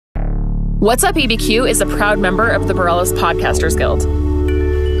What's Up ABQ is a proud member of the Borellis Podcasters Guild.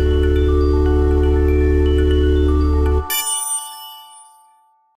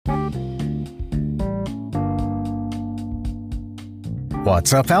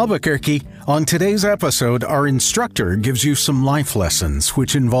 What's up, Albuquerque? On today's episode, our instructor gives you some life lessons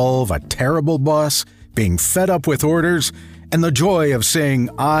which involve a terrible boss, being fed up with orders, and the joy of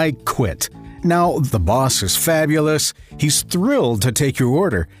saying, I quit. Now, the boss is fabulous, he's thrilled to take your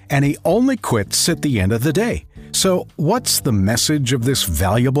order, and he only quits at the end of the day. So, what's the message of this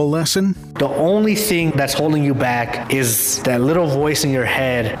valuable lesson? The only thing that's holding you back is that little voice in your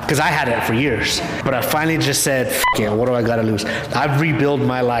head, because I had it for years, but I finally just said, F it, what do I gotta lose? I've rebuilt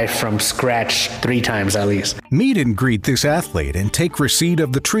my life from scratch 3 times at least. Meet and greet this athlete and take receipt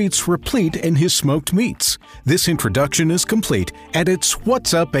of the treats replete in his smoked meats. This introduction is complete, and it's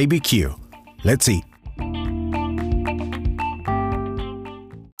What's Up ABQ. Let's eat.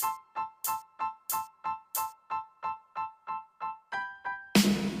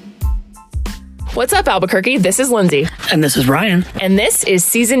 What's up, Albuquerque? This is Lindsay. And this is Ryan. And this is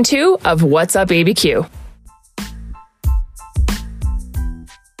Season 2 of What's Up ABQ.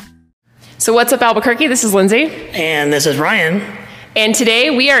 So what's up, Albuquerque? This is Lindsay. And this is Ryan. And today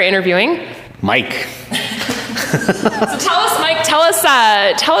we are interviewing Mike. So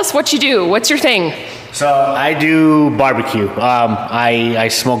tell us what you do. What's your thing? So I do barbecue. I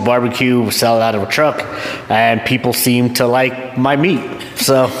smoke barbecue, sell it out of a truck, and people seem to like my meat.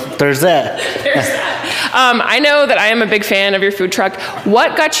 So there's that. I know that I am a big fan of your food truck.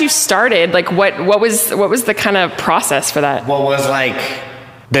 What got you started? Like, what was the kind of process for that? What was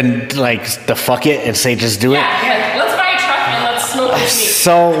the fuck it and say just do it? Yeah. Let's buy a truck and let's smoke this meat.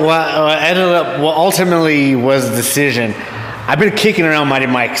 So what ultimately was the decision. I've been kicking around Mighty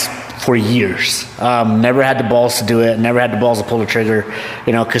Mike's for years. Never had the balls to do it. Never had the balls to pull the trigger.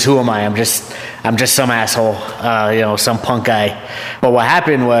 Because who am I? I'm just some asshole. Some punk guy. But what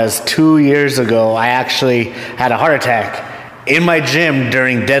happened was 2 years ago, I actually had a heart attack in my gym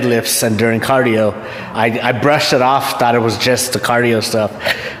during deadlifts and during cardio. I brushed it off, thought it was just the cardio stuff.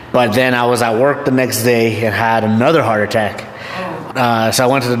 But then I was at work the next day and had another heart attack. So I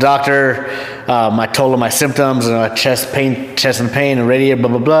went to the doctor. I told him my symptoms, chest and pain, and radiator, blah,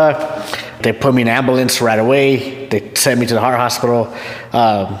 blah, blah. They put me in an ambulance right away. They sent me to the heart hospital.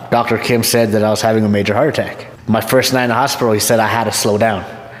 Dr. Kim said that I was having a major heart attack. My first night in the hospital, he said I had to slow down.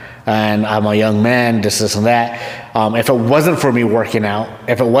 And I'm a young man, this and that. If it wasn't for me working out,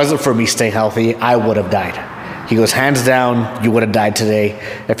 if it wasn't for me staying healthy, I would have died. He goes, hands down, you would have died today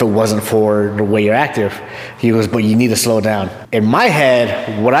if it wasn't for the way you're active. He goes, but you need to slow down. In my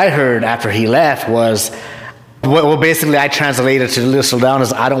head, what I heard after he left was, well, basically I translated to slow down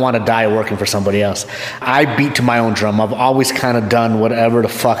is I don't want to die working for somebody else. I beat to my own drum. I've always kind of done whatever the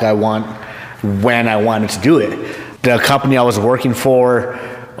fuck I want when I wanted to do it. The company I was working for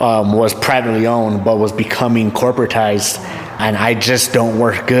was privately owned, but was becoming corporatized. And I just don't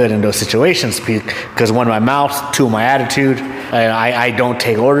work good in those situations because one, my mouth, two, my attitude. I don't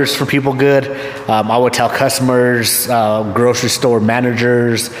take orders from people good. I would tell customers, grocery store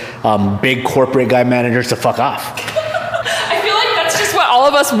managers, big corporate guy managers to fuck off. I feel like that's just what all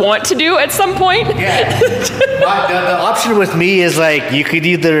of us want to do at some point. Yeah. The option with me is like you could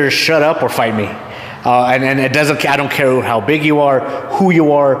either shut up or fight me. And it doesn't. I don't care how big you are, who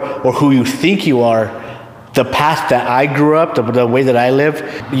you are, or who you think you are. The path that I grew up, the way that I live,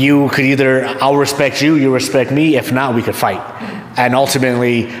 you could either, I'll respect you, you respect me. If not, we could fight. And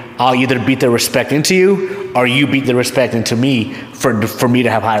ultimately, I'll either beat the respect into you or you beat the respect into me for me to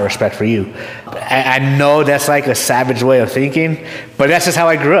have high respect for you. I know that's like a savage way of thinking, but that's just how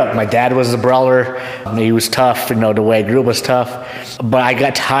I grew up. My dad was a brawler. He was tough. The way I grew up was tough. But I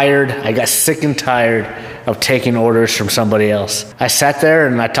got tired. I got sick and tired of taking orders from somebody else. I sat there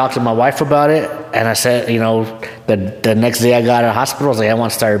and I talked to my wife about it. And I said, the next day I got out of the hospital, I was like, I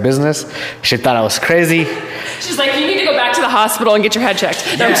want to start a business. She thought I was crazy. She's like, you need to go back to the hospital and get your head checked.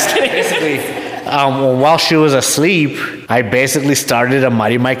 No, I'm just kidding. Basically, while she was asleep, I basically started a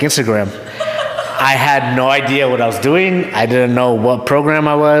Mighty Mike Instagram. I had no idea what I was doing. I didn't know what program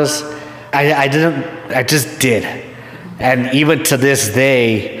I was. I just did. And even to this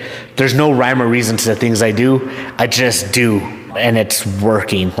day, there's no rhyme or reason to the things I do. I just do. And it's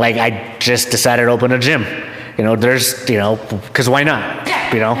working. Like, I just decided to open a gym. Because why not?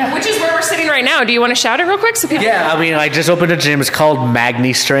 Yeah. Which is where we're sitting right now. Do you want to shout it real quick so people? Yeah, I just opened a gym. It's called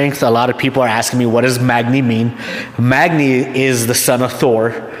Magni Strength. A lot of people are asking me, what does Magni mean? Magni is the son of Thor,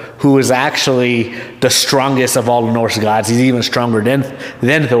 who is actually the strongest of all the Norse gods. He's even stronger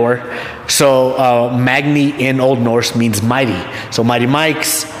than Thor. So Magni in Old Norse means mighty. So Mighty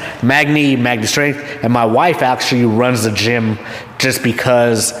Mike's, Magni Strength, and my wife actually runs the gym just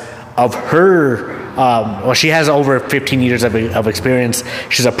because of her. She has over 15 years of experience.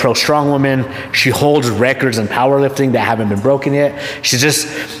 She's a pro strong woman. She holds records in powerlifting that haven't been broken yet. She's just,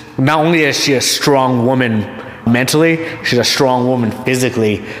 not only is she a strong woman mentally, she's a strong woman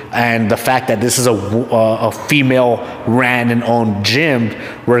physically, and the fact that this is a female ran and owned gym,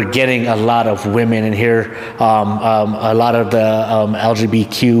 we're getting a lot of women in here. A lot of the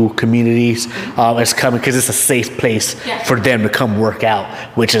LGBTQ communities is coming because it's a safe place for them to come work out,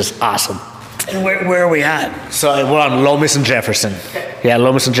 which is awesome. And where are we at? So we're on Lomas and Jefferson. Yeah,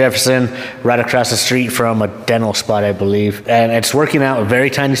 Lomas and Jefferson, right across the street from a dental spot, I believe. And it's working out, a very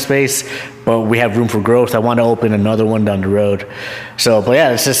tiny space, but we have room for growth. I want to open another one down the road. So, but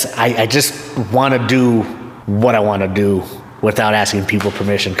yeah, it's just, I just want to do what I want to do without asking people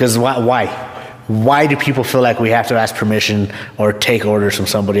permission. Because why? Why do people feel like we have to ask permission or take orders from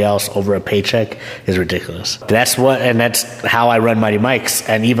somebody else over a paycheck is ridiculous. That's how I run Mighty Mike's.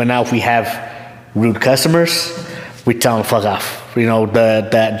 And even now, if we have rude customers, we tell them fuck off. You know,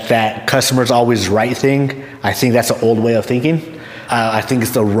 that customer's always right thing. I think that's an old way of thinking. I think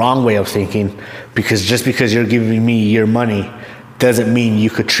it's the wrong way of thinking, because just because you're giving me your money doesn't mean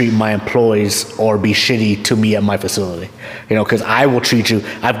you could treat my employees or be shitty to me at my facility. You know, because I will treat you.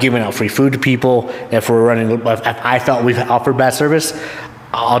 I've given out free food to people. If I felt we've offered bad service,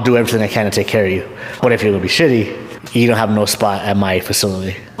 I'll do everything I can to take care of you. But if you're gonna be shitty, you don't have no spot at my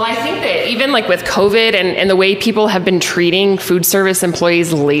facility. Well, I think that even like with COVID and the way people have been treating food service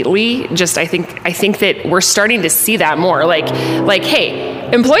employees lately, I think that we're starting to see that more. Like, hey,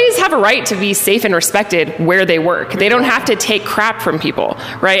 employees have a right to be safe and respected where they work. They don't have to take crap from people,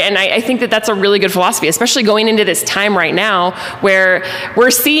 right? And I think that that's a really good philosophy, especially going into this time right now where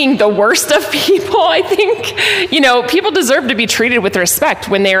we're seeing the worst of people. I think, you know, people deserve to be treated with respect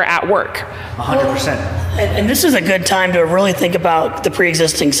when they're at work. 100%. And this is a good time to really think about the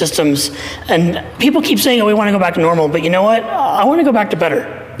pre-existing systems. And people keep saying, oh, we want to go back to normal. But you know what? I want to go back to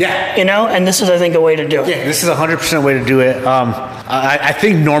better. Yeah. You know, and this is, I think, a way to do it. Yeah, this is 100% way to do it. I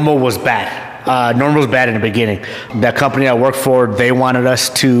think normal was bad. Normal was bad in the beginning. That company I worked for, they wanted us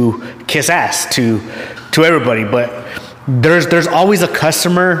to kiss ass to everybody. But there's always a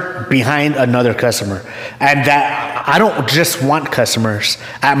customer behind another customer. And that I don't just want customers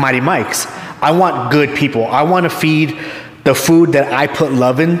at Mighty Mike's. I want good people. I want to feed the food that I put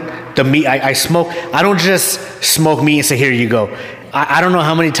love in, the meat I smoke. I don't just smoke meat and say, here you go. I don't know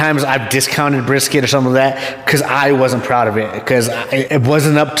how many times I've discounted brisket or something like that because I wasn't proud of it, because it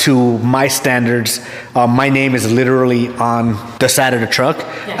wasn't up to my standards. My name is literally on the side of the truck,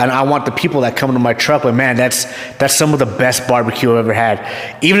 and I want the people that come to my truck, but man, that's some of the best barbecue I've ever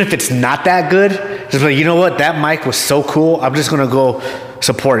had. Even if it's not that good, just like, you know what, that Mike was so cool, I'm just going to go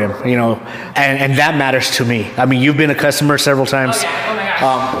support him, you know, and that matters to me. I mean, you've been a customer several times. Oh, yeah.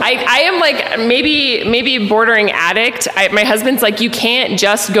 Oh my gosh. I am like maybe bordering addict. My husband's like, you can't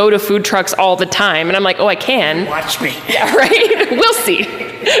just go to food trucks all the time, and I'm like, oh, I can. Watch me. Yeah, right. We'll see.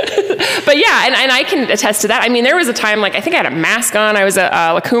 But yeah, and I can attest to that. I mean, there was a time, like, I think I had a mask on. I was at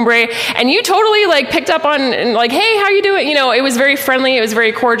La Cumbre, and you totally like picked up on and like, hey, how you doing? You know, it was very friendly. It was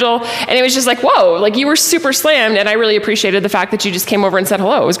very cordial, and it was just like, whoa, like you were super slammed, and I really appreciated the fact that you just came over and said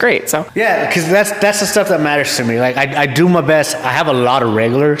hello. It was great. So yeah, because that's the stuff that matters to me. Like I do my best. I have a lot of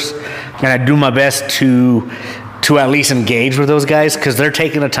regulars, and I do my best to at least engage with those guys, because they're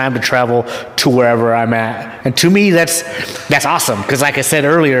taking the time to travel to wherever I'm at. And to me, that's awesome, because like I said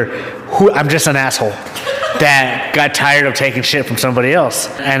earlier, I'm just an asshole that got tired of taking shit from somebody else.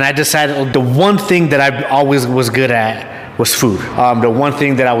 And I decided the one thing that I always was good at was food. The one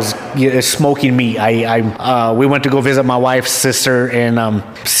thing that I was is smoking meat. We went to go visit my wife's sister in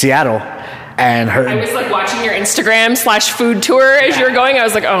Seattle. And I was like watching your Instagram /food tour as you were going. I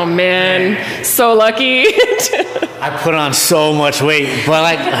was like, oh man, so lucky. I put on so much weight, but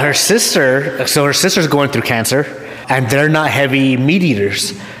like her sister's going through cancer, and they're not heavy meat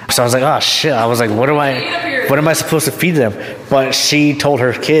eaters. So I was like, oh shit. I was like, what am I supposed to feed them? But she told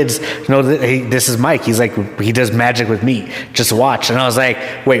her kids, no, this is Mike. He's like, he does magic with meat. Just watch. And I was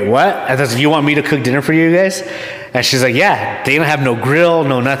like, wait, what? I thought, you want me to cook dinner for you guys? And she's like, yeah, they don't have no grill,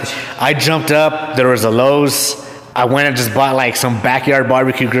 no nothing. I jumped up, there was a Lowe's. I went and just bought like some backyard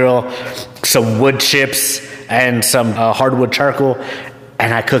barbecue grill, some wood chips, and some hardwood charcoal,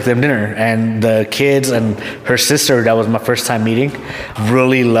 and I cooked them dinner. And the kids and her sister, that was my first time meeting,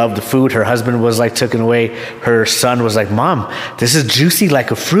 really loved the food. Her husband was like taken away. Her son was like, Mom, this is juicy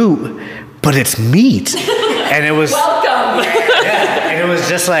like a fruit, but it's meat. And it was... Welcome. Yeah, and was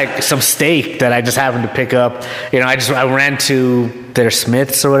just like some steak that I just happened to pick up. You know, I ran to their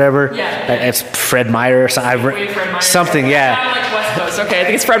Smiths or whatever. Yeah. It's Fred Meyer or something. Yeah. Like West Coast. Okay, I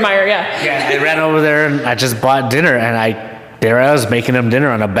think it's Fred Meyer. Yeah. Yeah. I ran over there and I just bought dinner, and there I was making them dinner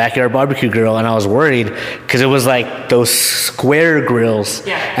on a backyard barbecue grill, and I was worried because it was like those square grills,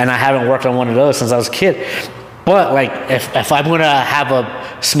 and I haven't worked on one of those since I was a kid. But like, if I'm gonna have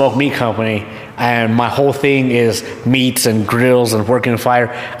a smoked meat company and my whole thing is meats and grills and working fire,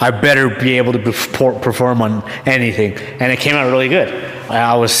 I better be able to perform on anything. And it came out really good.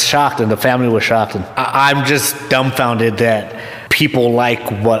 I was shocked, and the family was shocked, and I'm just dumbfounded that people like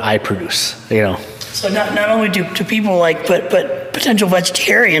what I produce. You know. So not only do people like, but potential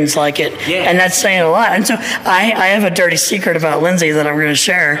vegetarians like it, and that's saying a lot. And so I have a dirty secret about Lindsay that I'm going to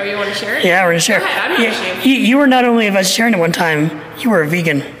share. Oh, you want to share it? Yeah, we're going to share. Go ahead, I'm not ashamed. You were not only a vegetarian at one time, you were a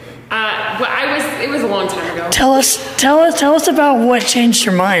vegan. Well, it was a long time ago. Tell us about what changed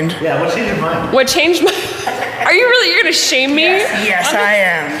your mind. Yeah, what changed your mind? What changed my... Are you really? You're going to shame me? Yes, I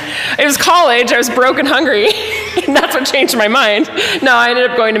am. It was college. I was broke and hungry. And that's what changed my mind. No, I ended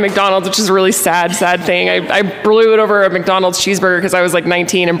up going to McDonald's, which is a really sad thing. I blew it over a McDonald's cheeseburger because I was like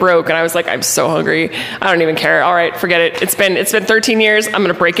 19 and broke, and I was like, I'm so hungry. I don't even care. All right, forget it. It's been 13 years. I'm going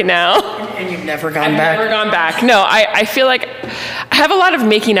to break it now. And you've never gone back? I've never gone back. No, I feel like I have a lot of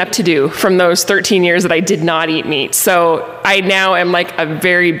making up to do from those 13 years that I did not eat meat. So I now am like a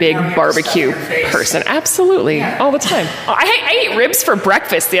very big barbecue person. Absolutely. Yeah. All the time. I ate ribs for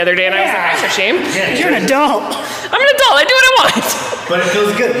breakfast the other day, and I was like, that's a shame. Yeah, you're an adult. I'm an adult. I do what I want. But it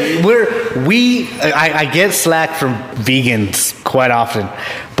feels good. I get slack from vegans quite often,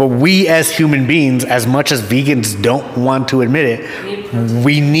 but we as human beings, as much as vegans don't want to admit it,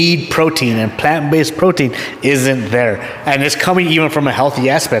 we need protein, and plant-based protein isn't there. And it's coming even from a healthy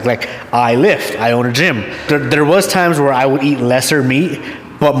aspect. Like, I lift, I own a gym. There was times where I would eat lesser meat,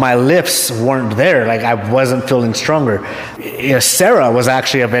 but my lifts weren't there. Like, I wasn't feeling stronger. You know, Sarah was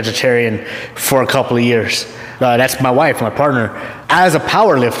actually a vegetarian for a couple of years. That's my wife, my partner. As a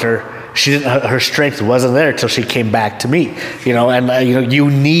power lifter, her strength wasn't there until she came back to me. You know, and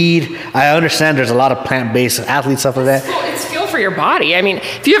I understand there's a lot of plant-based athletes, stuff like that. It's fuel for your body. I mean,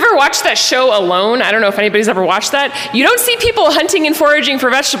 if you ever watched that show Alone, I don't know if anybody's ever watched that, you don't see people hunting and foraging for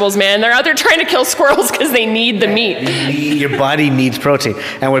vegetables, man. They're out there trying to kill squirrels because they need the meat. Your body needs protein.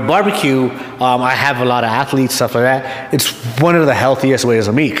 And with barbecue, I have a lot of athletes, stuff like that. It's one of the healthiest ways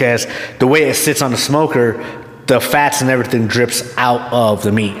of meat because the way it sits on the smoker, the fats and everything drips out of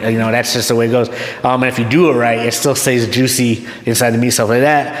the meat. You know, that's just the way it goes. And if you do it right, it still stays juicy inside the meat, stuff like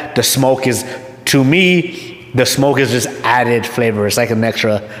that. The smoke is, to me, the smoke is just added flavor. It's like an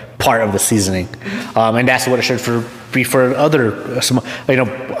extra part of the seasoning. And that's what it should be for other,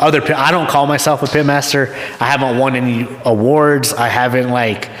 I don't call myself a pitmaster. I haven't won any awards. I haven't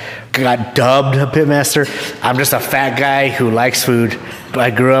got dubbed a pitmaster. I'm just a fat guy who likes food. I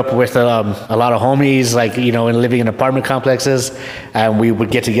grew up with a lot of homies, and living in apartment complexes, and we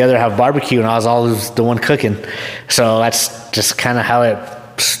would get together, have barbecue, and I was always the one cooking. So that's just kind of how it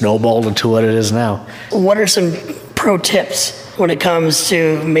snowballed into what it is now. What are some pro tips when it comes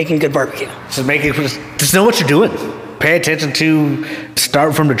to making good barbecue? Just know what you're doing. Pay attention to,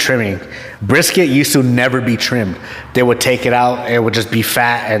 start from the trimming. Brisket used to never be trimmed. They would take it out, it would just be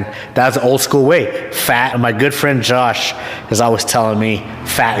fat, and that's the old school way. Fat, and my good friend Josh is always telling me,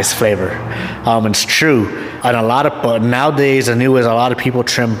 fat is flavor. It's true. And but nowadays, the new is a lot of people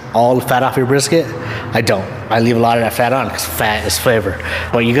trim all the fat off your brisket. I don't. I leave a lot of that fat on because fat is flavor.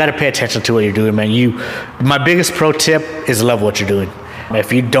 But you got to pay attention to what you're doing, man. My biggest pro tip is love what you're doing.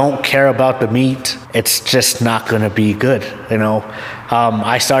 If you don't care about the meat, it's just not going to be good, you know.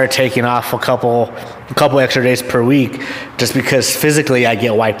 I started taking off a couple extra days per week just because physically I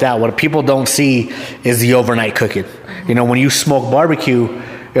get wiped out. What people don't see is the overnight cooking. You know, when you smoke barbecue,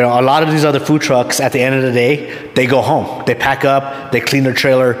 you know, a lot of these other food trucks, at the end of the day, they go home. They pack up, they clean their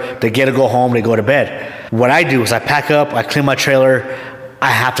trailer, they get to go home, they go to bed. What I do is I pack up, I clean my trailer,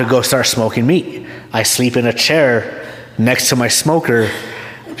 I have to go start smoking meat. I sleep in a chair next to my smoker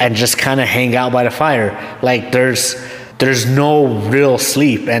and just kind of hang out by the fire. Like there's no real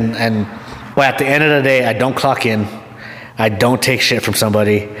sleep, and but at the end of the day, I don't clock in, I don't take shit from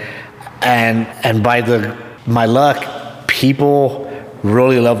somebody, and by my luck, people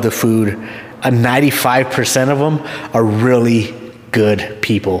really love the food. 95% of them are really good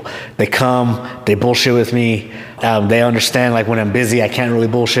people. They come, they bullshit with me. They understand, like, when I'm busy, I can't really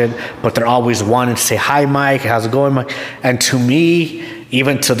bullshit, but they're always wanting to say, hi, Mike, how's it going, Mike? And to me,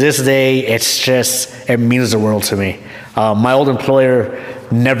 even to this day, it means the world to me. My old employer,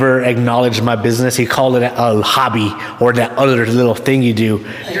 never acknowledged my business. He called it a hobby or that other little thing you do.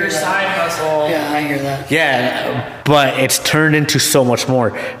 Your side hustle. Yeah, I hear that. Yeah, but it's turned into so much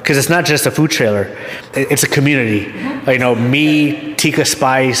more because it's not just a food trailer. It's a community. You know, me, Tika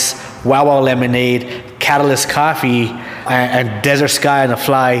Spice, Wow Wow Lemonade, Catalyst Coffee, and Desert Sky and The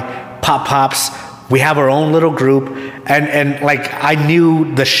Fly, Pop Pops. We have our own little group. And like, I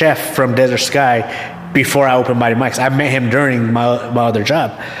knew the chef from Desert Sky before I opened Mighty Mike's. I met him during my other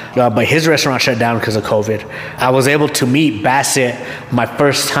job, but his restaurant shut down because of COVID. I was able to meet Bassett my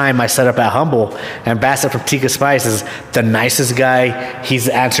first time I set up at Humble, and Bassett from Tika Spice is the nicest guy. He's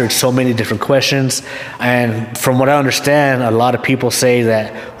answered so many different questions, and from what I understand, a lot of people say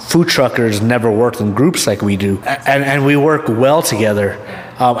that food truckers never work in groups like we do, and we work well together.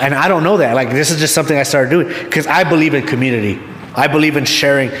 And I don't know that. Like, this is just something I started doing because I believe in community. I believe in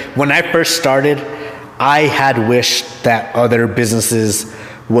sharing. When I first started, I had wished that other businesses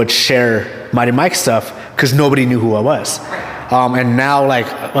would share Mighty Mike stuff because nobody knew who I was. And now, like,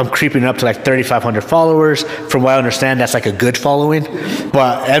 I'm creeping up to like 3,500 followers. From what I understand, that's like a good following.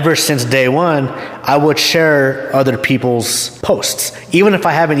 But ever since day one, I would share other people's posts, even if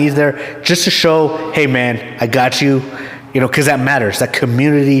I haven't either, just to show, hey man, I got you. You know, because that matters. That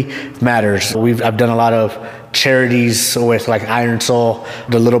community matters. I've done a lot of charities with like Iron Soul,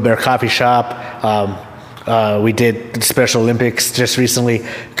 the Little Bear Coffee Shop. We did Special Olympics just recently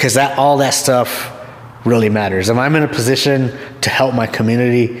because all that stuff really matters. If I'm in a position to help my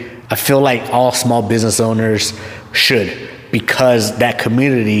community, I feel like all small business owners should, because that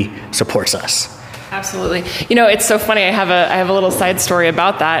community supports us. Absolutely. You know, it's so funny. I have a little side story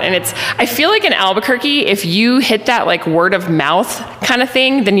about that. And I feel like in Albuquerque, if you hit that like word of mouth kind of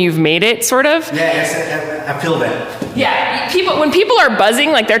thing, then you've made it, sort of. Yeah, I feel that. Yeah. When people are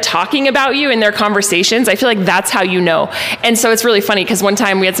buzzing, like they're talking about you in their conversations, I feel like that's how you know. And so it's really funny because one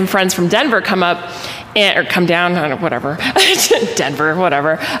time we had some friends from Denver come up or come down, I don't know, whatever. Denver,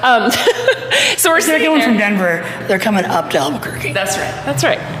 whatever. So we're They're going from Denver, they're coming up to Albuquerque. That's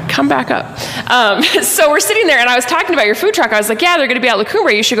right. Come back up. So we're sitting there, and I was talking about your food truck. I was like, yeah, they're going to be at La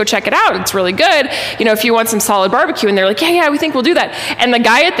Cumbre. You should go check it out. It's really good. You know, if you want some solid barbecue. And they're like, yeah, we think we'll do that. And the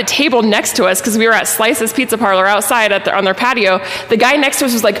guy at the table next to us, because we were at Slice's Pizza Parlor outside on their patio, the guy next to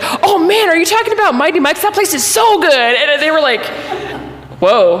us was like, oh man, are you talking about Mighty Mike's? That place is so good. And they were like,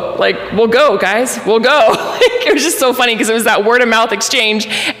 whoa, like, we'll go, guys, we'll go. It was just so funny because it was that word of mouth exchange,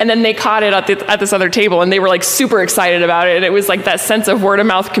 and then they caught it at this other table, and they were like super excited about it, and it was like that sense of word of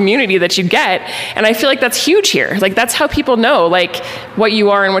mouth community that you get, and I feel like that's huge here. Like, that's how people know, like, what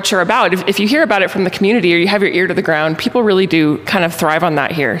you are and what you're about. If you hear about it from the community or you have your ear to the ground, people really do kind of thrive on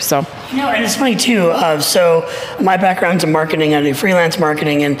that here, so. You know, and it's funny too, so my background's in marketing, I do freelance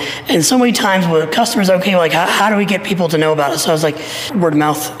marketing, and so many times with customers, okay, like, how do we get people to know about it? So I was like, word of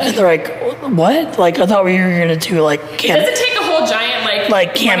mouth. And they're like, what? Like, I thought we were going to do like Does it take a whole giant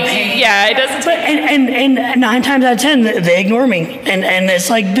like campaign? Yeah, it doesn't. And 9 times out of 10, they ignore me, and it's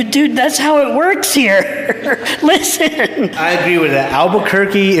like, but dude, that's how it works here. Listen. I agree with that.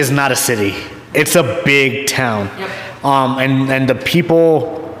 Albuquerque is not a city; it's a big town. Yep. And the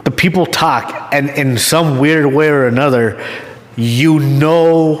people talk, and in some weird way or another, you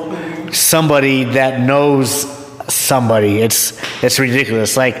know somebody that knows somebody. It's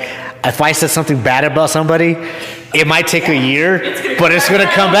ridiculous. Like, if I said something bad about somebody, it might take a year, but it's gonna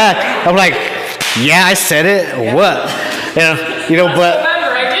come back. I'm like, yeah, I said it. Yeah. What? You know, but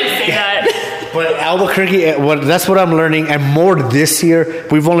remember, I did say that. But Albuquerque, that's what I'm learning, and more this year.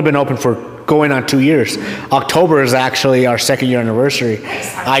 We've only been open for going on 2 years. October is actually our 2nd year anniversary.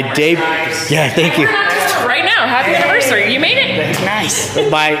 Yeah, thank you. Right now, happy anniversary. You made it. Nice.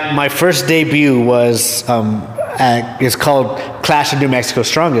 My first debut was it's called Clash of New Mexico's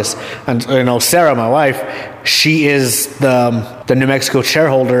Strongest, and you know, Sarah, my wife, she is the New Mexico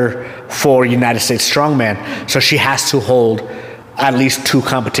chairholder for United States Strongman, so she has to hold at least 2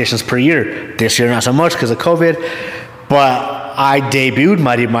 competitions per year. This year not so much because of COVID, but I debuted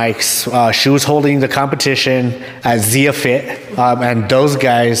Mighty Mike's. She was holding the competition at Zia Fit, and those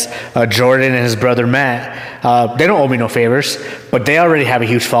guys, Jordan and his brother Matt, they don't owe me no favors, but they already have a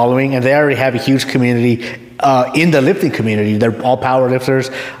huge following, and they already have a huge community in the lifting community. They're all power lifters.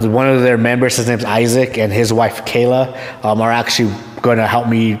 One of their members, his name's Isaac, and his wife Kayla, are actually going to help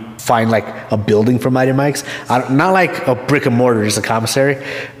me find like a building for Mighty Mike's. Not like a brick and mortar, just a commissary,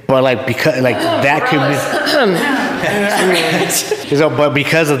 but like because like that community. But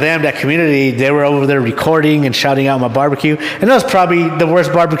because of them, that community, they were over there recording and shouting out my barbecue, and that was probably the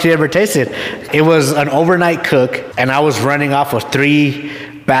worst barbecue I ever tasted. It was an overnight cook, and I was running off of 3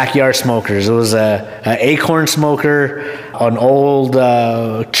 backyard smokers. It was a Acorn smoker, an old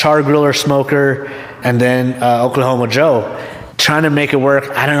char griller smoker, and then Oklahoma Joe. Trying to make it work.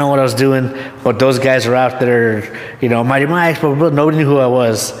 I don't know what I was doing, but those guys were out there, Mighty Mike's, but nobody knew who I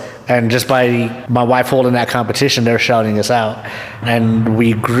was. And just by my wife holding that competition, they're shouting us out. And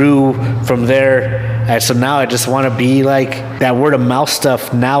we grew from there. And so now I just want to be like that word of mouth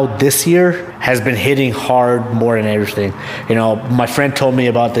stuff now this year has been hitting hard more than everything. My friend told me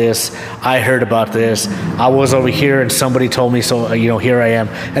about this. I heard about this. I was over here and somebody told me, so, here I am.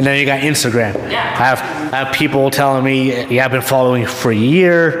 And then you got Instagram. Yeah. I have people telling me, yeah, I've been following you for a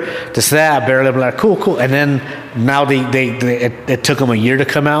year, this, that. I barely, I'm like, cool. And then now it took them a year to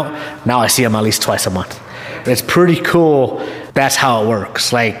come out. Now I see them at least twice a month. It's pretty cool. That's how it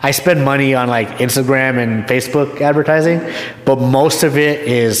works. Like, I spend money on like Instagram and Facebook advertising, but most of it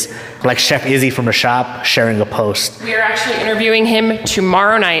is like Chef Izzy from the shop sharing a post. We are actually interviewing him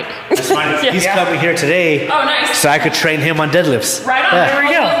tomorrow night. That's fine. He's coming here today. Oh, nice. So I could train him on deadlifts. Right on. Yeah. There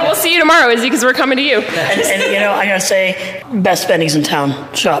we go. We'll see you tomorrow, Izzy, because we're coming to you. And I gotta say, best Benny's in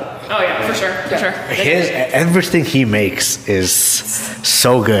town shop. Oh yeah, for sure. Everything he makes is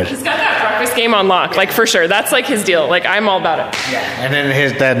so good. He's got that breakfast game on lock, like for sure. That's like his deal. Like I'm all about it. Yeah. And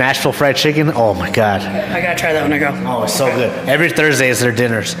then the Nashville fried chicken. Oh my God. I gotta try that when I go. Oh, it's so good. Every Thursday is their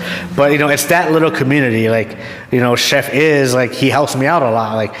dinners. But, it's that little community. Like, Chef is, like, he helps me out a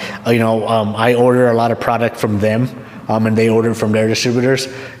lot. Like, I order a lot of product from them. And they order from their distributors,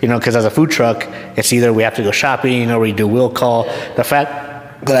 because as a food truck, it's either we have to go shopping or we do will call. The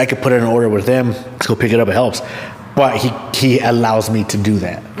fact that I could put in an order with them, let's go pick it up, it helps. But he allows me to do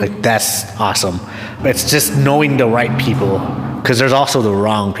that. Like, that's awesome. It's just knowing the right people, because there's also the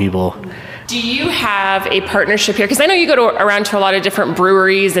wrong people. Do you have a partnership here? Because I know you go around to a lot of different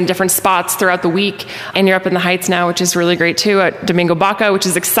breweries and different spots throughout the week, and you're up in the Heights now, which is really great too, at Domingo Baca, which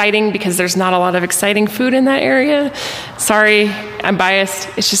is exciting because there's not a lot of exciting food in that area. Sorry, I'm biased.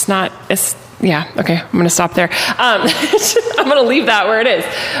 It's just not, yeah, okay, I'm going to stop there. I'm going to leave that where it is.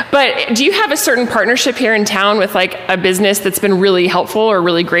 But do you have a certain partnership here in town with like a business that's been really helpful or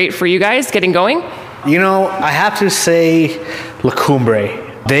really great for you guys getting going? I have to say La Cumbre.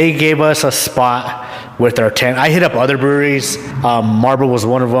 They gave us a spot with our tent. I hit up other breweries. Marble was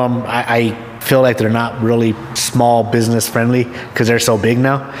one of them. I feel like they're not really small business friendly because they're so big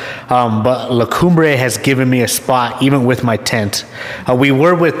now. But La Cumbre has given me a spot even with my tent. We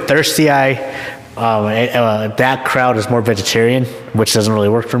were with Thirsty Eye. That crowd is more vegetarian, which doesn't really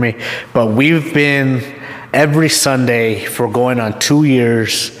work for me. But we've been every Sunday for going on 2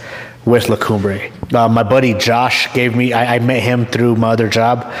 years with La Cumbre. My buddy Josh gave me, I met him through my other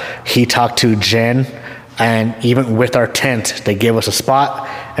job. He talked to Jen, and even with our tent, they gave us a spot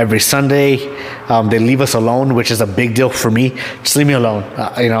every Sunday. They leave us alone, which is a big deal for me. Just leave me alone.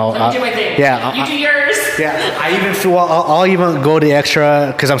 Let me do my thing. Yeah. You do yours. Yeah, I even feel I'll even go the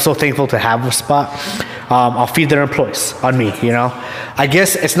extra because I'm so thankful to have a spot. I'll feed their employees on me, I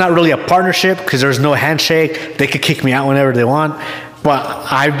guess it's not really a partnership because there's no handshake. They could kick me out whenever they want.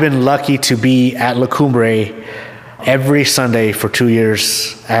 But I've been lucky to be at La Cumbre every Sunday for 2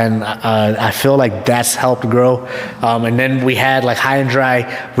 years, and I feel like that's helped grow. And then we had like High and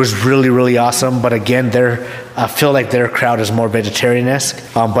Dry was really, really awesome. But again, I feel like their crowd is more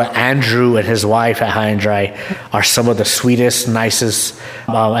vegetarian-esque. But Andrew and his wife at High and Dry are some of the sweetest, nicest,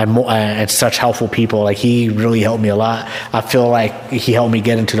 and such helpful people. Like, he really helped me a lot. I feel like he helped me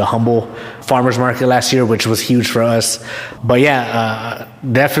get into the Humble Farmers Market last year, which was huge for us. But yeah,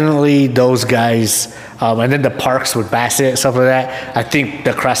 definitely those guys. And then the parks with Bassett, stuff like that. I think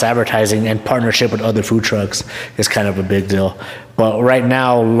the cross-advertising and partnership with other food trucks is kind of a big deal. But right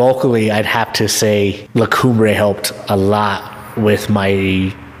now, locally, I'd have to say La Cumbre helped a lot with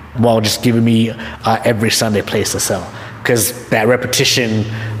just giving me every Sunday place to sell. Because that repetition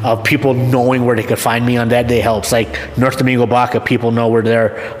of people knowing where they could find me on that day helps. Like North Domingo Baca, people know we're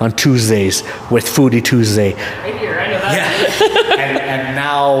there on Tuesdays with Foodie Tuesday. Right here, I know that. Yeah. and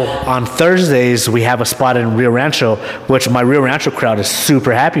now on Thursdays, we have a spot in Rio Rancho, which my Rio Rancho crowd is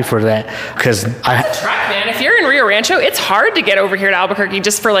super happy for that. Because track, man. If you're in Rio Rancho, it's hard to get over here to Albuquerque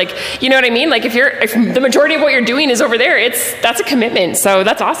just for you know what I mean? Like if the majority of what you're doing is over there, that's a commitment. So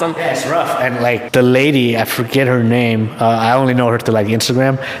that's awesome. Yeah, it's rough. And like the lady, I forget her name. I only know her through like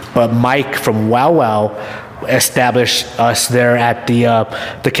Instagram, but Mike from Wow Wow established us there at the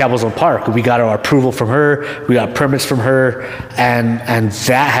Cabazon Park. We got our approval from her. We got permits from her, and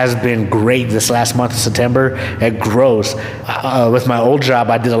that has been great this last month of September. It grows. With my old job,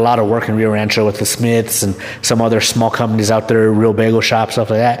 I did a lot of work in Rio Rancho with the Smiths and some other small companies out there, Real Bagel Shop, stuff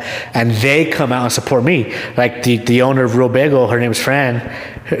like that, and they come out and support me. Like the owner of Real Bagel, her name is Fran.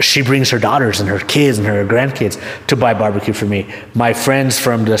 she brings her daughters and her kids and her grandkids to buy barbecue for me. My friends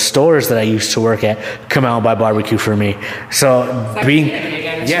from the stores that I used to work at come out and buy barbecue for me. So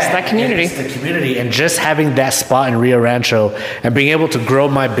just that community. It's the community, and just having that spot in Rio Rancho and being able to grow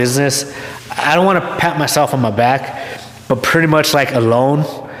my business. I don't want to pat myself on my back, but pretty much like alone,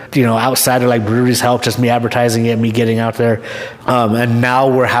 you know, outside of like Brewery's help, just me advertising it, me getting out there. And now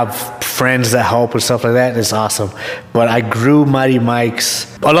we have friends that help and stuff like that. It's awesome. But I grew Mighty Mike's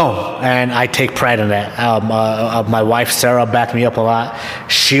alone, and I take pride in that. My wife, Sarah, backed me up a lot.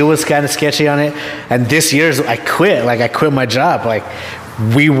 She was kind of sketchy on it. And this year, I quit. Like, I quit my job. Like,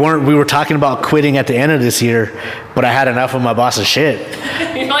 we were talking about quitting at the end of this year, but I had enough of my boss's shit.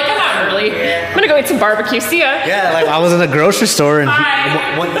 You're like, I'm not early. I'm gonna go eat some barbecue. See ya. Yeah, like I was in a grocery store, and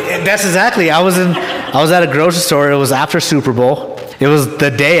that's exactly. I was at a grocery store. It was after Super Bowl. It was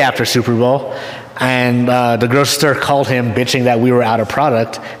the day after Super Bowl, and the grocery store called him bitching that we were out of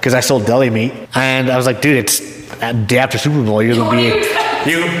product because I sold deli meat. And I was like, dude, it's the day after Super Bowl. You're gonna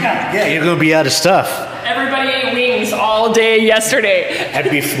be out of stuff. Everybody ate wings all day yesterday.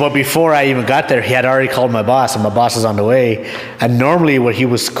 But before I even got there, he had already called my boss, and my boss was on the way. And normally when he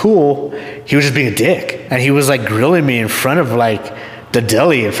was cool, he was just being a dick. And he was like grilling me in front of like the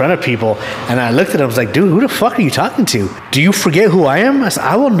deli, in front of people. And I looked at him, I was like, dude, who the fuck are you talking to? Do you forget who I am? I said,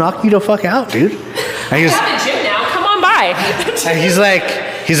 I will knock you the fuck out, dude. And I have a gym now, come on by. And he's like,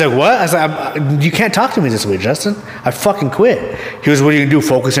 what? I said, you can't talk to me this way, Justin. I fucking quit. He was, what are you gonna do?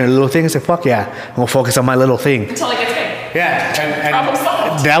 Focus on your little thing? I said, fuck yeah, I'm gonna focus on my little thing. Until I get paid. Yeah,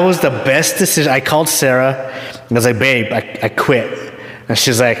 and that was the best decision. I called Sarah, and I was like, babe, I quit. And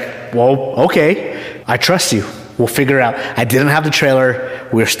she's like, well, okay, I trust you. We'll figure it out. I didn't have the trailer.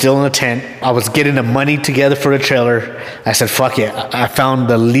 We were still in the tent. I was getting the money together for the trailer. I said, fuck it. I found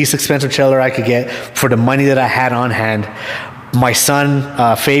the least expensive trailer I could get for the money that I had on hand. My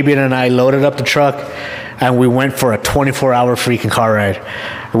son, Fabian, and I loaded up the truck, and we went for a 24-hour freaking car ride.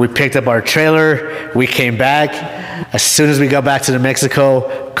 We picked up our trailer. We came back. As soon as we got back to New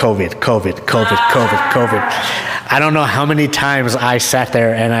Mexico, COVID. I don't know how many times I sat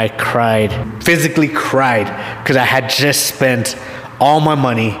there and I cried, physically cried, because I had just spent all my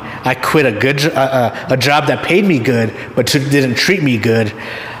money. I quit a job that paid me good, but didn't treat me good.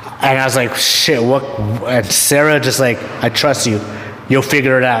 And I was like, shit, what? And Sarah just like, I trust you. You'll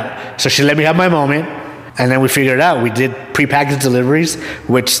figure it out. So she let me have my moment. And then we figured it out. We did prepackaged deliveries,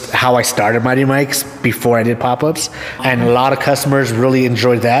 which how I started Mighty Mike's before I did pop-ups. And a lot of customers really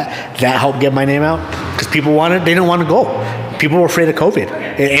enjoyed that. That helped get my name out because people they didn't want to go. People were afraid of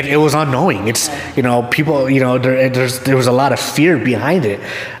COVID. It was unknowing. It's, you know, people, you know, there was a lot of fear behind it.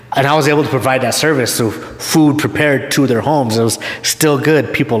 And I was able to provide that service, so food prepared to their homes. It was still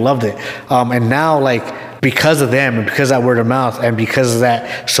good. People loved it. And now, like, because of them and because of that word of mouth and because of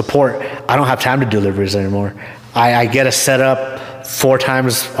that support, I don't have time to do deliveries anymore. I get a setup 4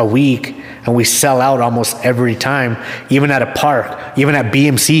 times a week, and we sell out almost every time, even at a park, even at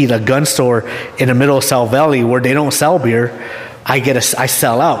BMC, the gun store in the middle of South Valley where they don't sell beer. I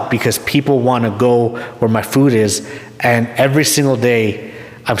sell out because people want to go where my food is. And every single day,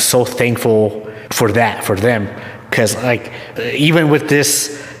 I'm so thankful for that, for them. Because like, even with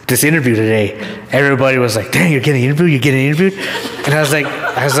this interview today, everybody was like, dang, you're getting interviewed? And I was like,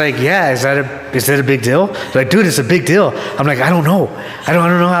 yeah, is that a big deal? They're like, dude, it's a big deal. I'm like, I don't know. I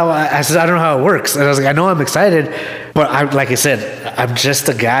don't know how, I said, I don't know how it works. And I was like, I know I'm excited, but like I said, I'm just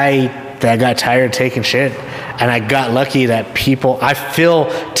a guy that got tired of taking shit. And I got lucky that I feel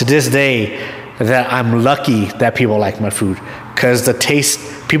to this day that I'm lucky that people like my food. Because the taste,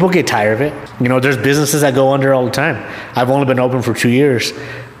 people get tired of it. You know, there's businesses that go under all the time. I've only been open for 2 years,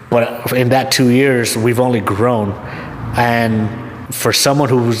 but in that 2 years, we've only grown. And for someone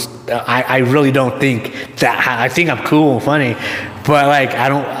who's, I really don't think that, I think I'm cool and funny, but like, I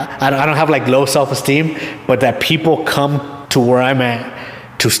don't have like low self-esteem, but that people come to where I'm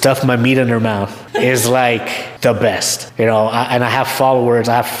at to stuff my meat in their mouth is like the best, you know. And I have followers,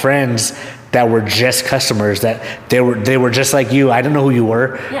 I have friends that were just customers, that they were just like you. I didn't know who you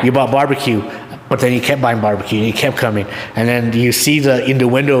were. Yeah. You bought barbecue, but then you kept buying barbecue and you kept coming. And then you see in the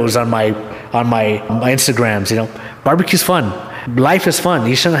windows on my Instagrams, you know, barbecue's fun. Life is fun.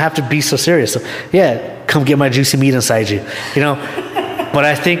 You shouldn't have to be so serious. So, yeah, come get my juicy meat inside you, you know. But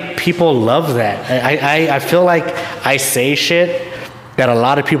I think people love that. I feel like I say shit that a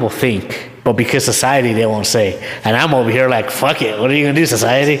lot of people think, but because society, they won't say. And I'm over here like, fuck it. What are you gonna do,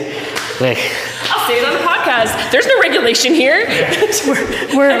 society? Like, I'll say it on the podcast. There's no regulation here.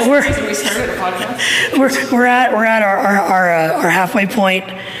 We're at our halfway point.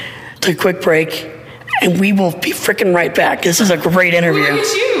 Took a quick break, and we will be freaking right back. This is a great interview. Look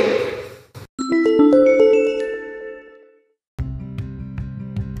at you.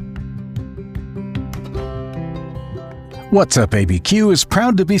 What's Up ABQ is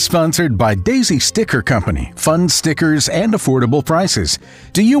proud to be sponsored by Daisy Sticker Company, fun stickers and affordable prices.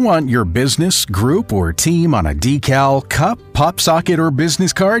 Do you want your business, group, or team on a decal, cup, pop socket, or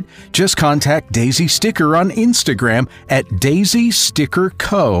business card? Just contact Daisy Sticker on Instagram at Daisy Sticker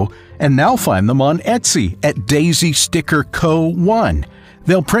Co. and now find them on Etsy at Daisy Sticker Co. 1.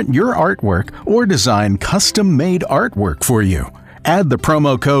 They'll print your artwork or design custom-made artwork for you. Add the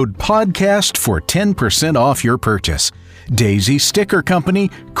promo code PODCAST for 10% off your purchase. Daisy Sticker Company,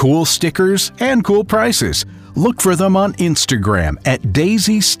 cool stickers and cool prices. Look for them on Instagram at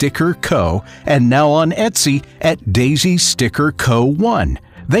Daisy Sticker Co. and now on Etsy at Daisy Sticker Co. 1.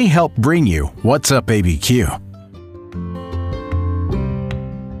 They help bring you What's Up ABQ.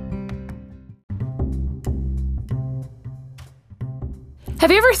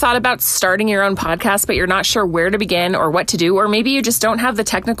 Have you ever thought about starting your own podcast, but you're not sure where to begin or what to do, or maybe you just don't have the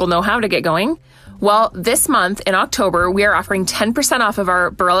technical know-how to get going? Well, this month in October, we are offering 10% off of our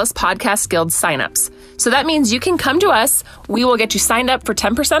Borellus Podcast Guild signups. So that means you can come to us, we will get you signed up for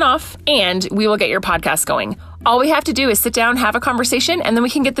 10% off, and we will get your podcast going. All we have to do is sit down, have a conversation, and then we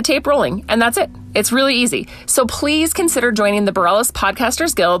can get the tape rolling. And that's it. It's really easy. So please consider joining the Borellus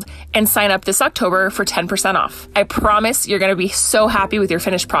Podcasters Guild and sign up this October for 10% off. I promise you're going to be so happy with your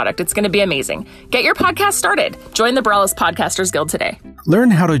finished product. It's going to be amazing. Get your podcast started. Join the Borellus Podcasters Guild today. Learn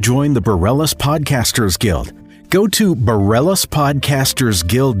how to join the Borellus Podcasters Guild. Go to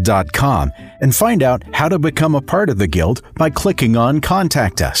BorellusPodcastersGuild.com and find out how to become a part of the Guild by clicking on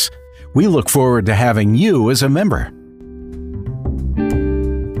Contact Us. We look forward to having you as a member.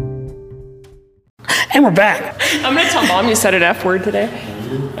 And we're back. I'm going to tell Mom you said an F word today.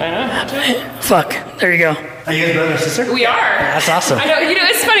 I know. Fuck. There you go. Are you guys brother and sister? We are. That's awesome. I know.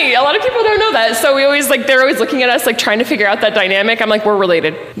 It's funny. A lot of people don't know that. So we always they're always looking at us trying to figure out that dynamic. I'm like, we're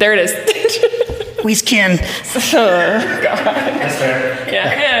related. There it is. We's kin. That's fair.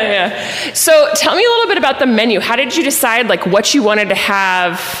 Yeah. So tell me a little bit about the menu. How did you decide what you wanted to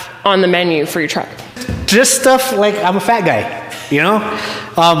have on the menu for your truck? Just stuff I'm a fat guy,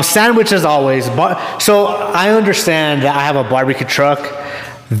 sandwiches always. So I understand that I have a barbecue truck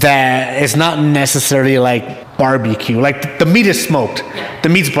that is not necessarily barbecue. The meat is smoked. The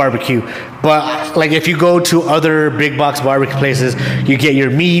meat's barbecue. But if you go to other big box barbecue places, you get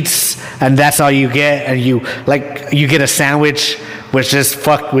your meats and that's all you get. And you get a sandwich with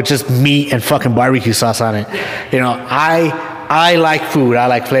just meat and fucking barbecue sauce on it. I like food. I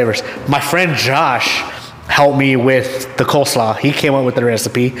like flavors. My friend Josh helped me with the coleslaw. He came up with the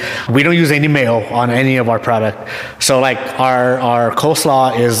recipe. We don't use any mayo on any of our product. So our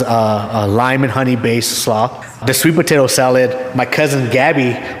coleslaw is a lime and honey based slaw. The sweet potato salad, my cousin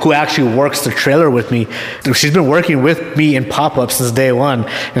Gabby, who actually works the trailer with me, she's been working with me in pop-up since day one,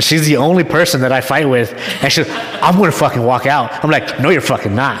 and she's the only person that I fight with. And she's, I'm gonna fucking walk out. I'm like, no, you're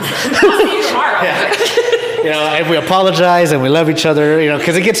fucking not. Yeah. And we apologize and we love each other,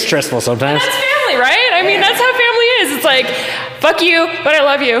 because it gets stressful sometimes. That's family, right? I mean, that's how family is. It's fuck you, but I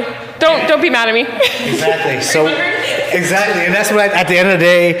love you. Don't be mad at me. Exactly. So, exactly, and that's what at the end of the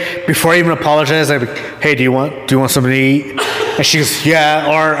day, before I even apologize, I'm like, hey, do you want something to eat? And she goes, yeah.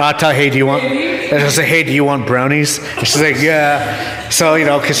 Or I'll tell her, hey, do you want? And I'll say, hey, do you want brownies? And she's like, yeah. So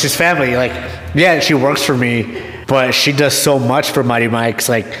because she's family, yeah, she works for me. But she does so much for Mighty Mike's,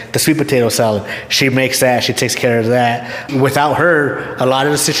 the sweet potato salad. She makes that. She takes care of that. Without her, a lot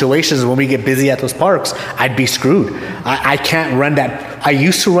of the situations when we get busy at those parks, I'd be screwed. I can't run that. I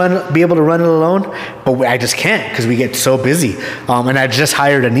used to be able to run it alone, but I just can't because we get so busy. And I just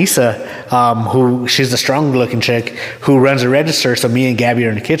hired Anissa, who she's a strong-looking chick who runs a register. So me and Gabby are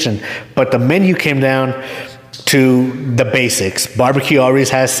in the kitchen. But the menu came down to the basics. Barbecue always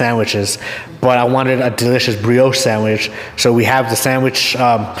has sandwiches, but I wanted a delicious brioche sandwich. So we have the sandwich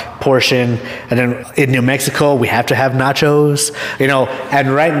portion, and then in New Mexico we have to have nachos.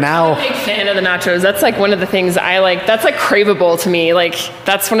 And right now, I'm a big fan of the nachos. That's one of the things I like. That's craveable to me.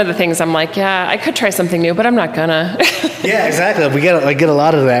 That's one of the things I'm yeah, I could try something new, but I'm not gonna. Yeah, exactly. I get a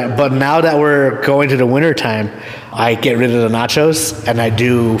lot of that. But now that we're going to the winter time, I get rid of the nachos and I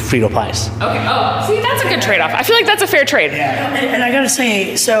do Frito pies. Okay. Oh, see, that's a good trade-off. I feel like that's a fair trade. Yeah. And I gotta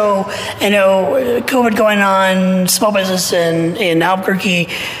say, so COVID going on, small business in Albuquerque.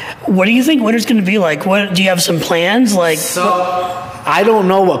 What do you think winter's going to be like? What do you have some plans? I don't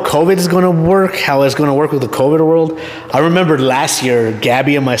know what COVID is going to work, how it's going to work with the COVID world. I remember last year,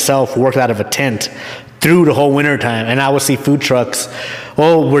 Gabby and myself worked out of a tent through the whole winter time, and I would see food trucks.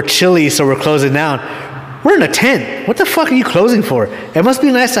 Oh, we're chilly, so we're closing down. we're in a tent. What the fuck are you closing for? It must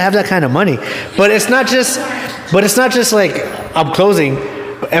be nice to have that kind of money. But it's not just like I'm closing.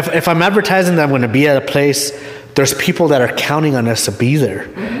 If I'm advertising that I'm going to be at a place, there's people that are counting on us to be there.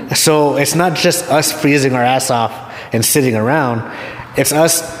 So it's not just us freezing our ass off and sitting around. It's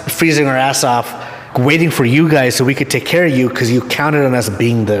us freezing our ass off, waiting for you guys so we could take care of you because you counted on us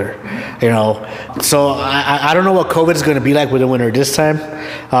being there, So I don't know what COVID is going to be like with the winter this time.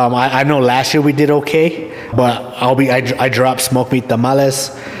 I know last year we did okay, but I dropped smoked meat tamales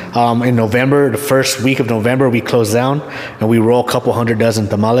in November. The first week of November we closed down and we roll a couple 100 dozen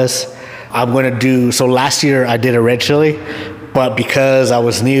tamales. I'm going to do, so last year I did a red chili, but because I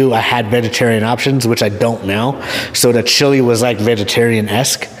was new, I had vegetarian options, which I don't now. So the chili was like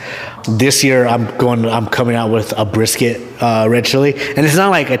vegetarian-esque. This year I'm coming out with a brisket red chili, and it's not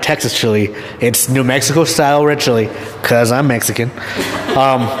like a Texas chili. It's New Mexico style red chili because I'm Mexican.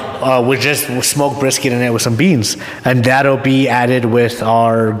 With just smoked brisket in it with some beans, and that'll be added with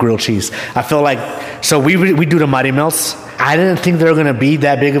our grilled cheese. I feel like so we do the Mighty Melts. I didn't think they were gonna be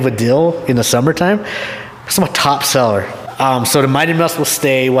that big of a deal in the summertime. It's my top seller. So the Mighty Melts will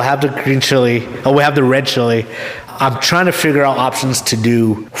stay. We'll have the green chili. We'll have the red chili. I'm trying to figure out options to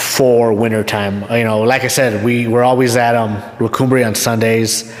do for wintertime. Like I said, we're always at La Cumbre on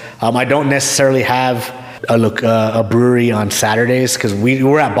Sundays. I don't necessarily have a brewery on Saturdays because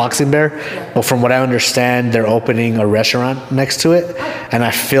we're at Boxing Bear, but from what I understand, they're opening a restaurant next to it, and I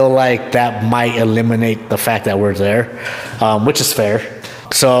feel like that might eliminate the fact that we're there, which is fair.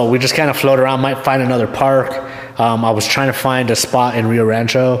 So we just kind of float around, might find another park. I was trying to find a spot in Rio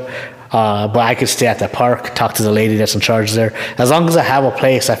Rancho, but I could stay at the park, talk to the lady that's in charge there. As long as I have a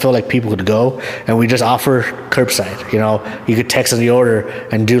place, I feel like people could go, and we just offer curbside. You could text in the order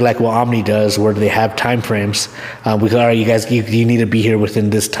and do like what Omni does, where they have time frames. We could, all right, you guys, you need to be here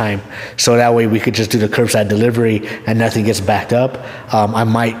within this time. So that way we could just do the curbside delivery and nothing gets backed up. I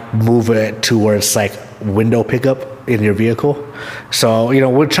might move it to where it's like window pickup in your vehicle. So,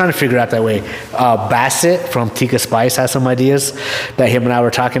 we're trying to figure out that way. Bassett from Tika Spice has some ideas that him and I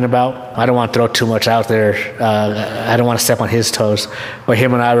were talking about. I don't want to throw too much out there. I don't want to step on his toes. But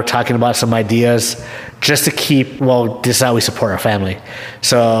him and I were talking about some ideas just to keep, this is how we support our family.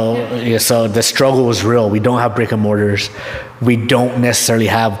 So, so the struggle was real. We don't have brick and mortars. We don't necessarily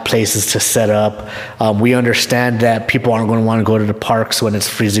have places to set up. We understand that people aren't going to want to go to the parks when it's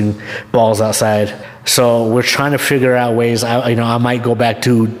freezing balls outside. So we're trying to figure out ways. I might go back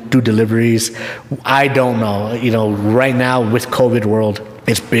to do deliveries. I don't know. Right now with COVID world,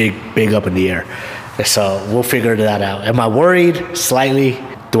 it's big up in the air. So we'll figure that out. Am I worried? Slightly.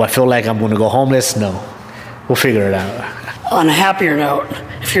 Do I feel like I'm going to go homeless? No. We'll figure it out. On a happier note,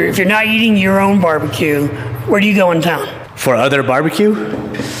 if you're not eating your own barbecue, where do you go in town? For other barbecue?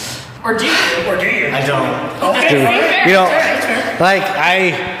 Or do you? I don't. Okay.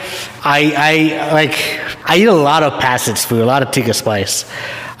 I eat a lot of Passett's food, a lot of Tika Spice.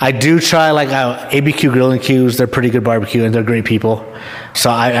 I do try ABQ Grill and Q's. They're pretty good barbecue and they're great people.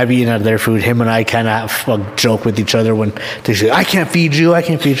 So I've eaten out of their food. Him and I kind of have a joke with each other when they say, "I can't feed you. I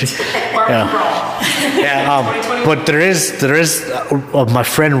can't feed you." But there is my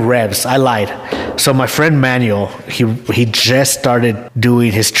friend Revs. I lied. So my friend Manuel, he just started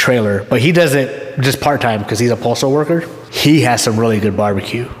doing his trailer, but he does it just part-time because he's a postal worker. He has some really good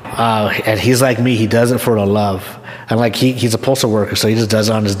barbecue. And he's like me, he does it for the love. And he's a postal worker, so he just does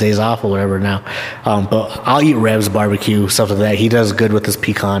it on his days off or whatever now. But I'll eat Rev's barbecue, stuff like that. He does good with his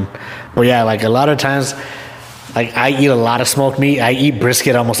pecan. But yeah, a lot of times, I eat a lot of smoked meat. I eat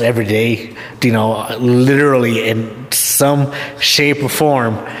brisket almost every day, literally in some shape or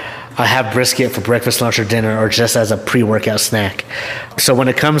form. I have brisket for breakfast, lunch, or dinner, or just as a pre-workout snack. So when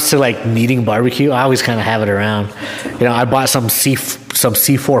it comes to needing barbecue, I always kind of have it around. I bought some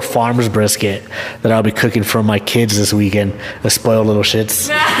C4 Farms brisket that I'll be cooking for my kids this weekend, the spoiled little shits.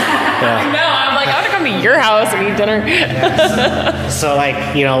 I know. I'm I want to come to your house and eat dinner. So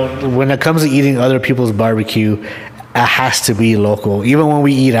when it comes to eating other people's barbecue, it has to be local. Even when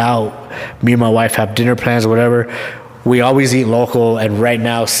we eat out, me and my wife have dinner plans or whatever, we always eat local, and right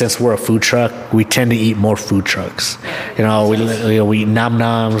now, since we're a food truck, we tend to eat more food trucks. We eat Nom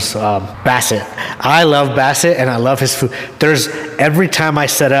Noms, Bassett. I love Bassett, and I love his food. Every time I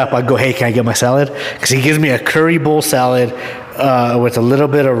set up, I go, "Hey, can I get my salad?" Because he gives me a curry bowl salad with a little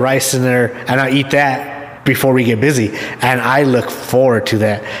bit of rice in there, and I eat that before we get busy, and I look forward to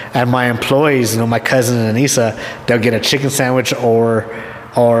that. And my employees, my cousin and Anissa, they'll get a chicken sandwich or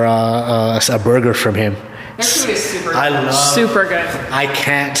a burger from him. Their food is super good. I love. Super good. I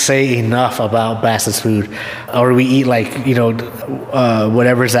can't say enough about Bassett's food. Or we eat like,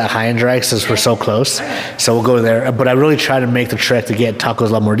 whatever's at High and Dry since we're so close. So we'll go there. But I really try to make the trek to get Tacos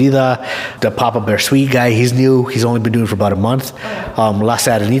La Mordida, the Papa Bear Sweet guy. He's new. He's only been doing it for about a month. La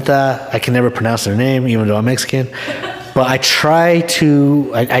Serenita. I can never pronounce their name, even though I'm Mexican. But I try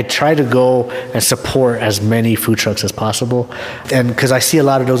to go and support as many food trucks as possible, and because I see a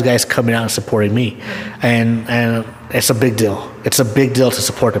lot of those guys coming out and supporting me, and it's a big deal. It's a big deal to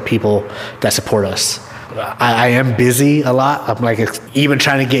support the people that support us. I am busy a lot. I'm like, even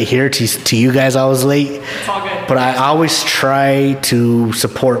trying to get here to you guys, I was late. It's all good. But I always try to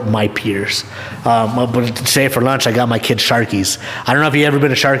support my peers. But today for lunch, I got my kid Sharky's. I don't know if you ever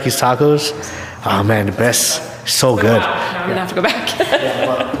been to Sharky's Tacos. Oh man, the best. So good. Wow. Now I'm gonna have to go back.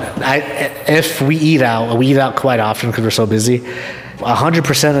 If we eat out quite often because we're so busy.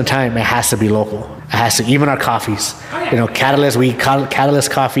 100% of the time, it has to be local. It has to, even our coffees. Catalyst. We call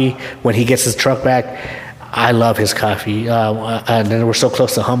Catalyst Coffee when he gets his truck back. I love his coffee. And then we're so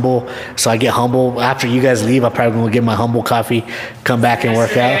close to Humble, so I get Humble. After you guys leave, I'm probably gonna get my Humble coffee, come back and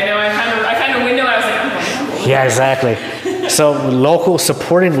work out. I know. I kind of window. I was like, I'm going Humble. Yeah, exactly. So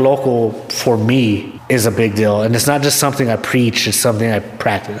supporting local for me is a big deal, and it's not just something I preach; it's something I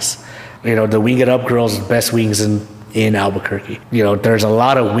practice. The Wing It Up girls, best wings in Albuquerque. There's a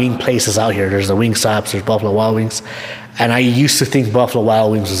lot of wing places out here. There's the Wing Stops, there's Buffalo Wild Wings, and I used to think Buffalo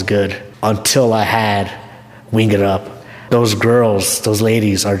Wild Wings was good until I had Wing It Up. Those girls, those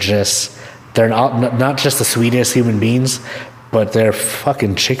ladies they're not just the sweetest human beings, but their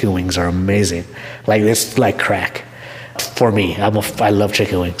fucking chicken wings are amazing. Like, it's like crack. For me, I love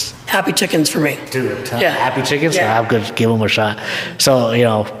chicken wings. Happy Chickens for me. Dude, Yeah. Happy Chickens? Yeah. I'm going to give them a shot. So,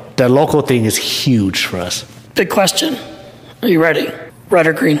 the local thing is huge for us. Big question. Are you ready? Red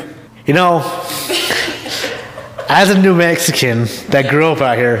or green? As a New Mexican that grew up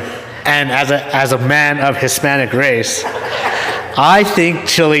out here, and as a man of Hispanic race, I think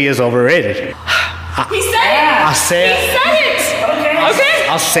chili is overrated. He said it. I'll say it. He said it. Okay.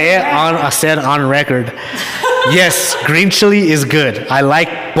 I'll say it on record. Yes, green chili is good. I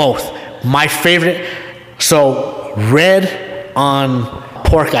like both. My favorite, so red on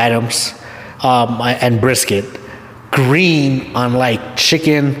pork items and brisket, green on like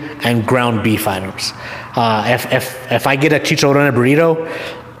chicken and ground beef items. If I get a chicharrón burrito,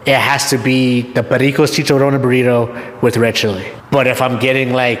 it has to be the Perico's chicharrón burrito with red chili. But if I'm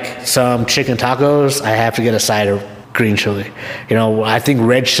getting like some chicken tacos, I have to get a side of green chili. I think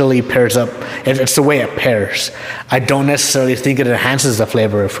red chili pairs up. It's the way it pairs. I don't necessarily think it enhances the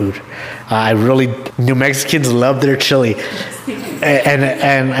flavor of food. New Mexicans love their chili,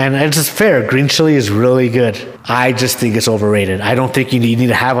 and it's just fair. Green chili is really good. I just think it's overrated. I don't think you need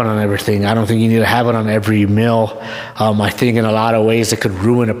to have it on everything. I don't think you need to have it on every meal. I think in a lot of ways it could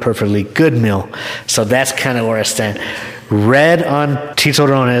ruin a perfectly good meal. So that's kind of where I stand. Red on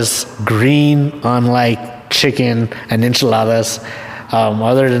chicharrones, green on like chicken and enchiladas.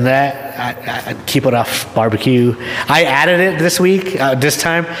 Other than that, I keep it off barbecue. I added it this week, this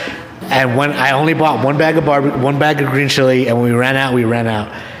time, and when I only bought one bag of green chili, and when we ran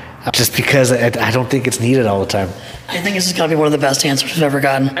out. Just because I don't think it's needed all the time. I think this is going to be one of the best answers we've ever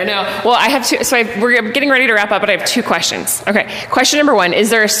gotten. I know. Well, I have two. So we're getting ready to wrap up, but I have two questions. Okay. Question number one: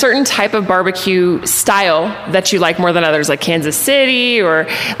 is there a certain type of barbecue style that you like more than others, like Kansas City or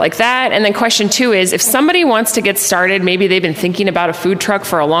like that? And then question two is: if somebody wants to get started, maybe they've been thinking about a food truck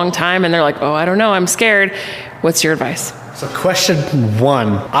for a long time, and they're like, "Oh, I don't know, I'm scared." What's your advice? So question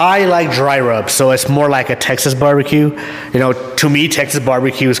one, I like dry rub, so it's more like a Texas barbecue. To me, Texas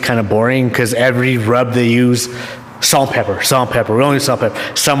barbecue is kind of boring because every rub they use, salt and pepper. We only use salt and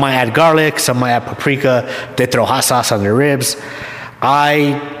pepper. Some might add garlic, some might add paprika. They throw hot sauce on their ribs.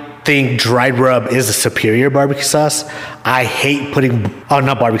 I think dried rub is a superior barbecue sauce. I hate putting,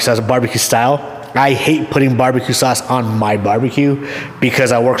 not barbecue sauce, barbecue style. I hate putting barbecue sauce on my barbecue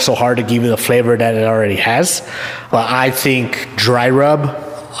because I work so hard to give you the flavor that it already has. But I think dry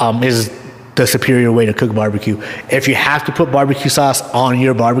rub is the superior way to cook barbecue. If you have to put barbecue sauce on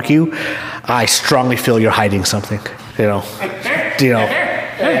your barbecue, I strongly feel you're hiding something. And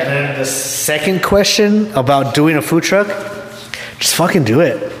then the second question about doing a food truck, just fucking do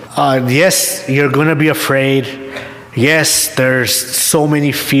it. Yes, you're gonna be afraid. Yes, there's so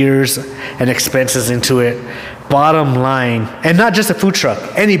many fears and expenses into it. Bottom line, and not just a food truck,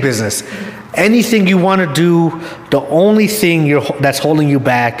 any business, anything you want to do, the only thing that's holding you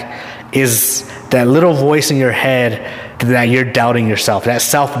back is that little voice in your head that you're doubting yourself, that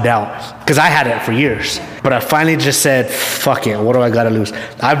self-doubt. Because I had it for years. But I finally just said, fuck it, what do I got to lose?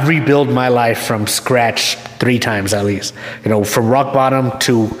 I've rebuilt my life from scratch 3 times at least, from rock bottom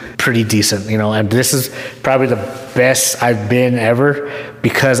to pretty decent, and this is probably the best I've been ever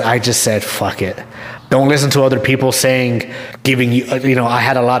because I just said, fuck it. Don't listen to other people giving you, I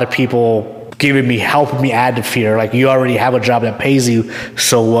had a lot of people helping me add to fear. Like, you already have a job that pays you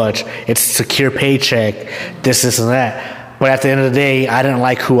so much. It's a secure paycheck, this and that. But at the end of the day, I didn't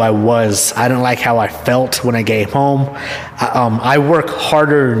like who I was. I didn't like how I felt when I came home. I work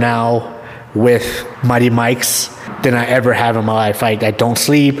harder now with Mighty Mike's than I ever have in my life. I don't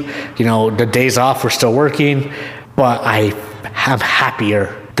sleep. The days off, we're still working. But I am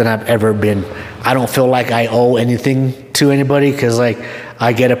happier than I've ever been. I don't feel like I owe anything to anybody because,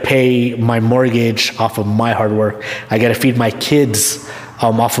 I get to pay my mortgage off of my hard work. I get to feed my kids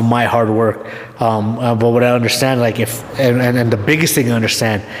off of my hard work. But what I understand, and the biggest thing I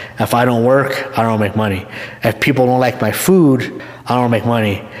understand, if I don't work, I don't make money. If people don't like my food, I don't make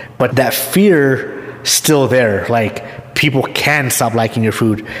money. But that fear still there. People can stop liking your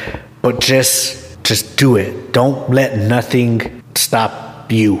food, but just do it. Don't let nothing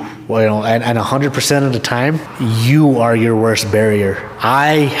stop you. And 100% of the time, you are your worst barrier.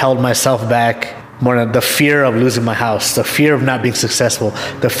 I held myself back more than the fear of losing my house, the fear of not being successful,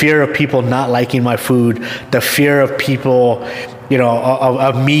 the fear of people not liking my food, the fear of people,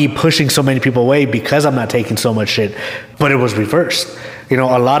 of me pushing so many people away because I'm not taking so much shit. But it was reversed. A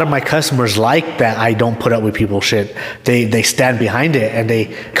lot of my customers like that I don't put up with people's shit. They stand behind it and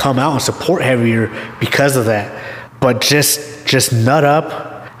they come out and support heavier because of that. But just nut up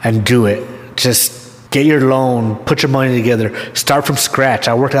and do it. Just get your loan, put your money together, start from scratch.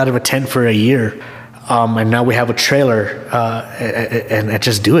 I worked out of a tent for a year, and now we have a trailer, and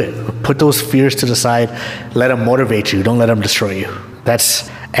just do it. Put those fears to the side. Let them motivate you. Don't let them destroy you.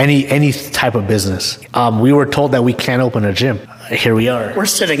 That's any type of business. We were told that we can't open a gym. Here we are. We're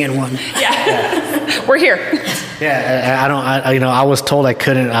sitting in one. Yeah. We're here. Yeah, I was told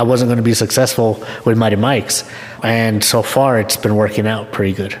I wasn't going to be successful with Mighty Mike's, and so far it's been working out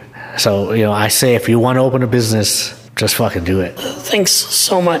pretty good. So, I say if you want to open a business, just fucking do it. Thanks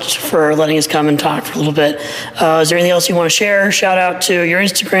so much for letting us come and talk for a little bit. Is there anything else you want to share? Shout out to your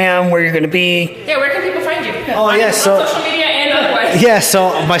Instagram, where you're going to be. Yeah, where can people find you? Oh, yeah, on social media and otherwise. Yeah,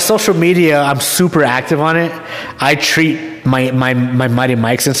 so my social media, I'm super active on it. I treat my Mighty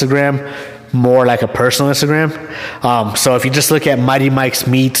Mike's Instagram more like a personal Instagram. So if you just look at Mighty Mike's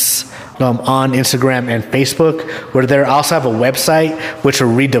Meats on Instagram and Facebook, we're there. I also have a website which we're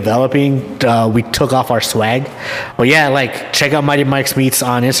redeveloping. We took off our swag, but yeah, check out Mighty Mike's Meats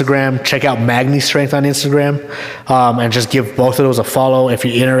on Instagram. Check out Magni Strength on Instagram, and just give both of those a follow if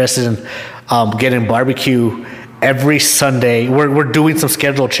you're interested in getting barbecue. Every Sunday, we're doing some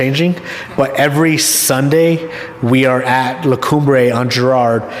schedule changing, but every Sunday we are at La Cumbre on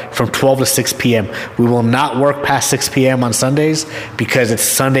Girard from 12 to 6 p.m. We will not work past 6 p.m. on Sundays because it's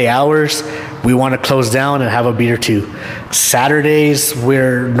Sunday hours. We want to close down and have a beat or two. Saturdays,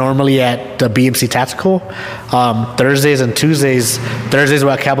 we're normally at the BMC Tactical. Thursdays and Tuesdays we're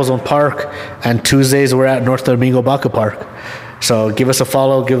at Cabazon Park, and Tuesdays we're at North Domingo Baca Park. So give us a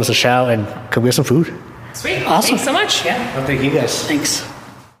follow, give us a shout, and come get some food. Sweet. Awesome. Thanks so much. Yeah. Well, thank you guys. Thanks.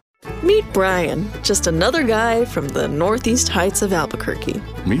 Meet Brian, just another guy from the Northeast Heights of Albuquerque.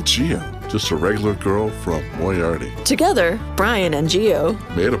 Meet Gio, just a regular girl from Moriarty. Together, Brian and Gio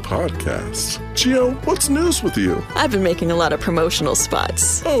Made a podcast. Gio, what's news with you? I've been making a lot of promotional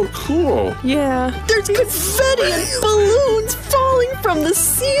spots. Oh, cool. Yeah, there's confetti and balloons falling from the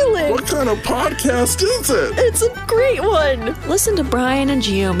ceiling. What kind of podcast is it? It's a great one. Listen to Brian and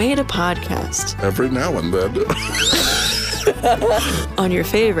Gio Made a Podcast. Every now and then. On your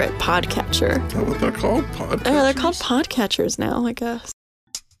favorite podcatcher. Is that what they're called? Podcasters? Yeah, they're called podcatchers now, I guess.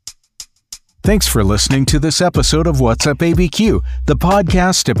 Thanks for listening to this episode of What's Up ABQ, the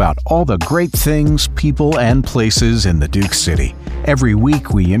podcast about all the great things, people, and places in the Duke City. Every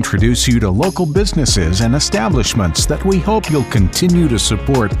week, we introduce you to local businesses and establishments that we hope you'll continue to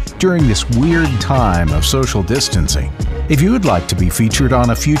support during this weird time of social distancing. If you would like to be featured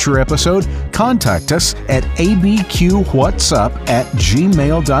on a future episode, contact us at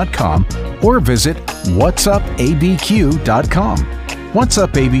abqwhatsup@gmail.com or visit whatsupabq.com. What's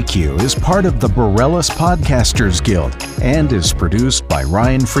Up ABQ is part of the Borellis Podcasters Guild and is produced by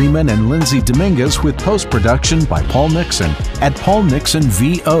Ryan Freeman and Lindsay Dominguez with post-production by Paul Nixon at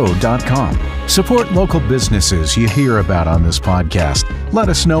paulnixonvo.com. Support local businesses you hear about on this podcast. Let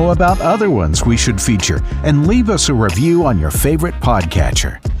us know about other ones we should feature and leave us a review on your favorite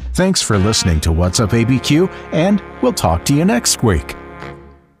podcatcher. Thanks for listening to What's Up ABQ, and we'll talk to you next week.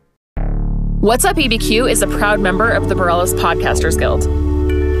 What's Up BBQ is a proud member of the Borellis Podcasters Guild.